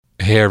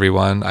Hey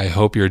everyone, I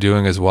hope you're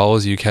doing as well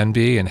as you can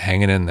be and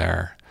hanging in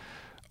there.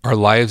 Our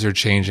lives are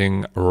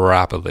changing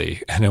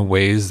rapidly and in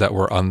ways that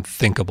were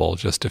unthinkable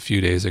just a few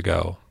days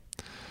ago.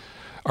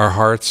 Our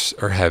hearts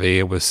are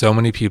heavy with so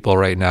many people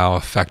right now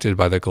affected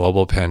by the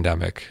global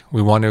pandemic.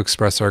 We want to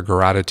express our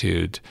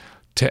gratitude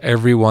to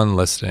everyone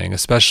listening,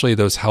 especially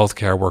those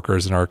healthcare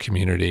workers in our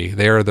community.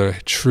 They are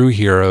the true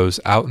heroes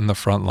out in the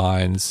front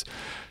lines,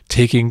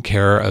 taking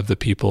care of the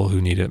people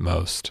who need it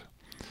most.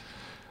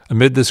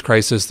 Amid this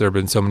crisis, there have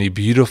been so many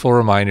beautiful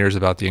reminders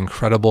about the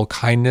incredible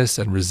kindness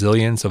and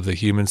resilience of the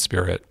human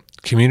spirit.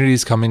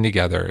 Communities coming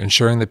together,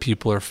 ensuring that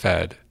people are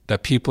fed,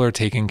 that people are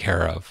taken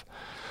care of.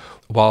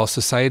 While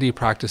society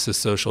practices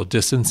social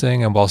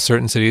distancing and while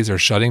certain cities are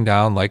shutting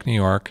down like New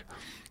York,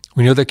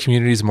 we know that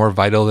community is more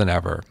vital than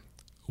ever.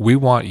 We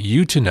want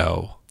you to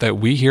know that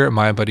we here at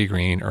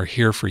MindBodyGreen are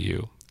here for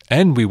you,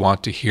 and we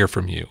want to hear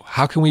from you.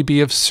 How can we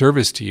be of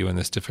service to you in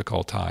this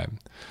difficult time?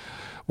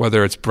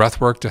 Whether it's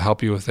breath work to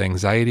help you with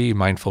anxiety,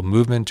 mindful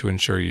movement to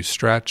ensure you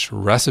stretch,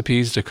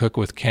 recipes to cook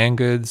with canned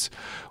goods,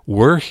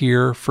 we're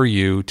here for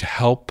you to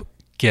help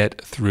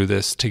get through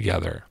this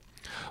together.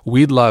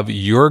 We'd love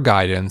your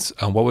guidance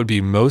on what would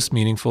be most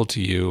meaningful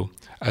to you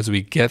as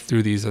we get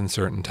through these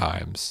uncertain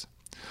times.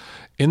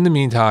 In the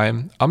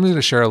meantime, I'm going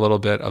to share a little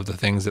bit of the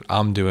things that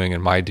I'm doing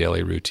in my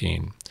daily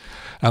routine.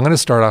 I'm going to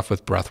start off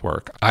with breath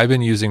work. I've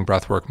been using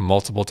breath work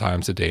multiple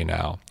times a day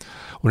now.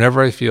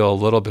 Whenever I feel a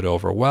little bit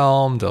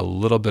overwhelmed, a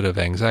little bit of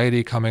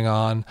anxiety coming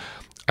on,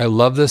 I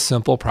love this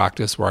simple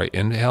practice where I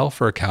inhale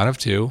for a count of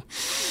 2,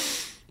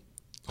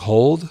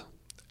 hold,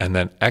 and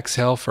then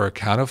exhale for a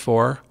count of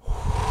 4.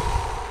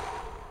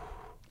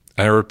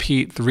 And I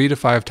repeat 3 to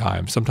 5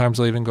 times. Sometimes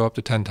I'll even go up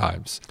to 10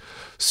 times.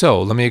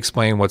 So let me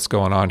explain what's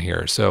going on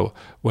here. So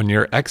when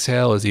your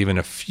exhale is even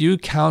a few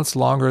counts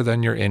longer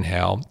than your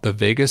inhale, the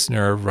vagus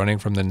nerve running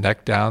from the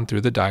neck down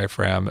through the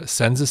diaphragm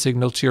sends a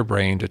signal to your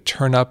brain to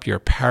turn up your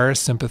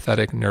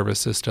parasympathetic nervous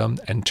system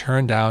and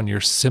turn down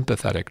your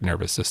sympathetic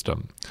nervous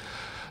system.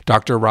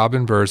 Dr.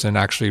 Robin Berzin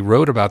actually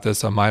wrote about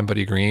this on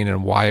MindBodyGreen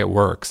and why it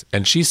works.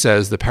 And she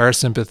says the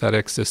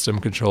parasympathetic system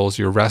controls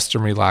your rest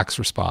and relax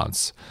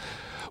response.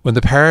 When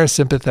the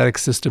parasympathetic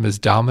system is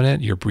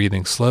dominant, your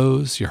breathing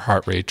slows, your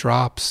heart rate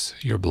drops,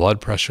 your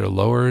blood pressure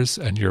lowers,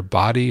 and your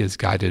body is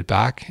guided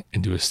back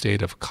into a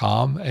state of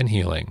calm and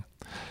healing.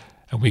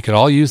 And we can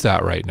all use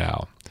that right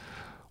now.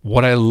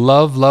 What I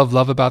love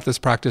about this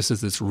practice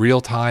is it's real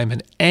time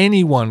and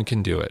anyone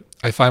can do it.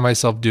 I find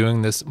myself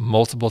doing this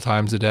multiple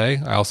times a day.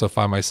 I also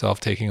find myself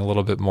taking a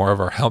little bit more of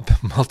our Hemp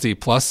Multi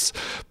Plus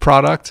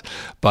product,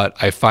 but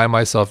I find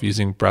myself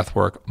using breath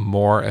work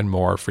more and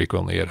more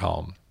frequently at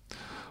home.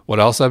 What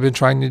else I've been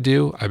trying to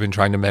do? I've been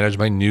trying to manage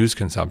my news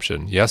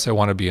consumption. Yes, I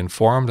want to be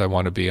informed. I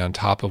want to be on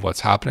top of what's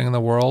happening in the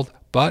world,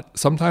 but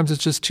sometimes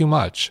it's just too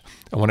much.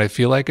 And when I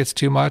feel like it's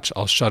too much,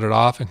 I'll shut it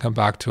off and come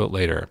back to it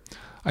later.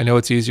 I know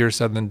it's easier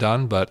said than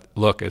done, but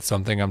look, it's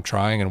something I'm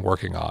trying and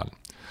working on.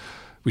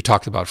 We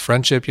talked about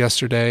friendship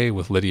yesterday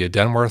with Lydia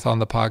Denworth on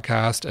the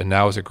podcast, and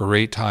now is a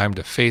great time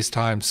to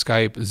FaceTime,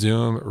 Skype,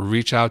 Zoom,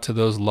 reach out to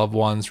those loved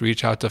ones,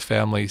 reach out to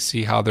family,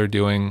 see how they're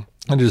doing.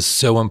 It is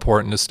so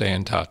important to stay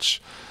in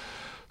touch.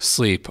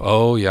 Sleep.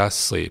 Oh, yes,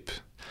 sleep.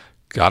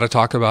 Got to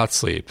talk about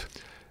sleep.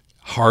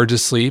 Hard to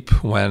sleep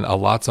when a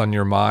lot's on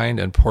your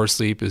mind, and poor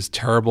sleep is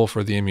terrible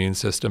for the immune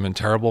system and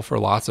terrible for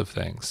lots of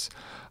things.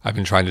 I've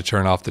been trying to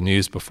turn off the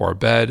news before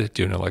bed,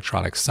 do an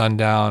electronic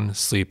sundown,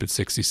 sleep at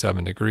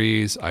 67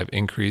 degrees. I've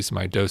increased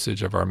my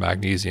dosage of our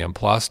Magnesium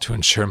Plus to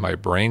ensure my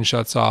brain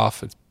shuts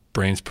off.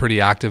 Brain's pretty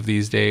active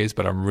these days,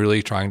 but I'm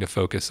really trying to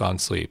focus on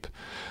sleep.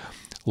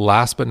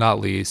 Last but not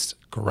least,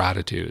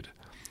 gratitude.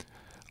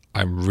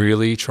 I'm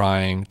really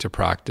trying to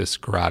practice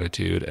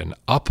gratitude and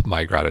up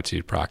my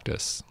gratitude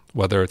practice.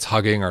 Whether it's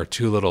hugging our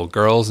 2 little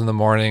girls in the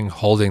morning,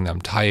 holding them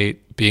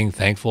tight, being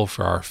thankful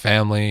for our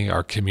family,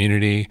 our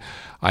community,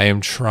 I am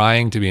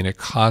trying to be in a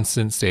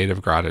constant state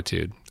of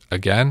gratitude.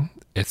 Again,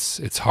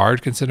 it's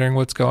hard considering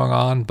what's going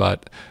on,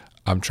 but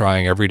I'm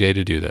trying every day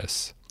to do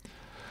this.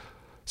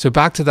 So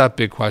back to that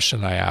big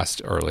question I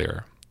asked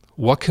earlier.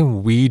 What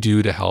can we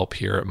do to help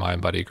here at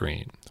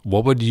MindBodyGreen?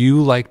 What would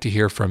you like to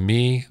hear from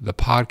me, the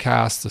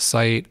podcast, the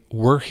site?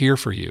 We're here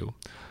for you.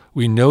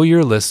 We know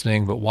you're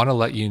listening, but want to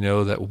let you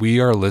know that we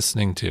are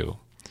listening too.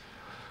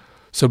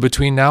 So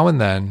between now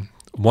and then,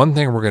 one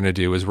thing we're going to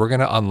do is we're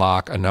going to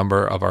unlock a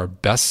number of our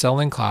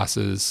best-selling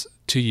classes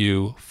to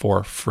you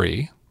for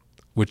free,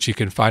 which you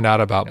can find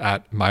out about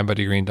at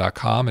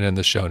mindbodygreen.com and in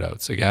the show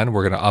notes. Again,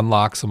 we're going to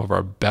unlock some of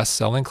our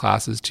best-selling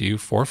classes to you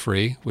for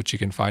free, which you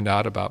can find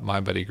out about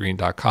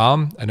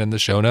mindbodygreen.com and in the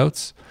show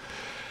notes.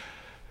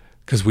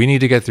 Because we need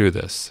to get through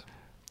this.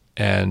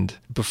 And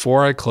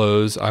before I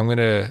close, I'm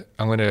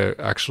gonna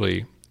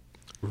actually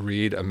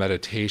read a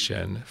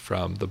meditation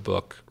from the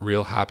book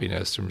Real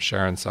Happiness from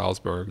Sharon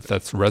Salzberg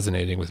that's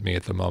resonating with me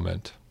at the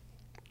moment.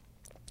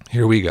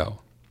 Here we go.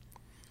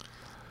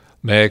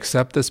 May I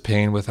accept this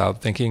pain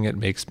without thinking it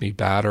makes me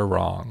bad or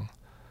wrong.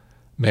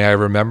 May I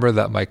remember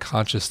that my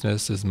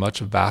consciousness is much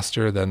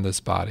vaster than this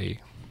body.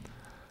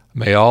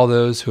 May all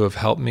those who have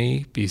helped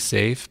me be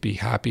safe, be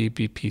happy,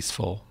 be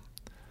peaceful.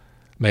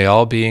 May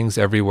all beings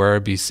everywhere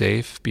be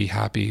safe, be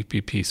happy,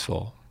 be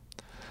peaceful.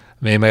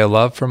 May my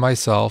love for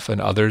myself and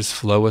others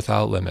flow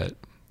without limit.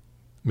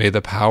 May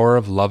the power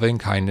of loving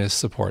kindness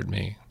support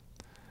me.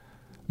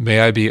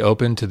 May I be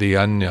open to the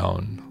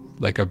unknown,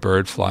 like a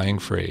bird flying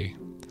free.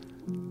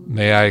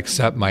 May I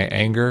accept my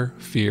anger,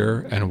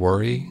 fear, and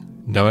worry,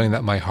 knowing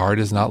that my heart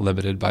is not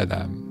limited by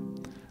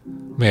them.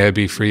 May I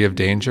be free of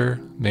danger.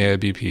 May I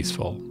be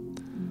peaceful.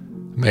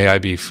 May I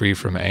be free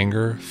from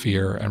anger,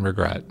 fear, and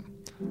regret.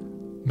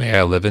 May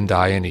I live and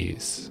die in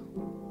ease.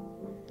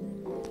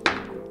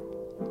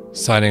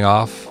 Signing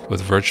off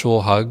with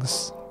virtual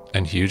hugs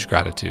and huge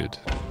gratitude.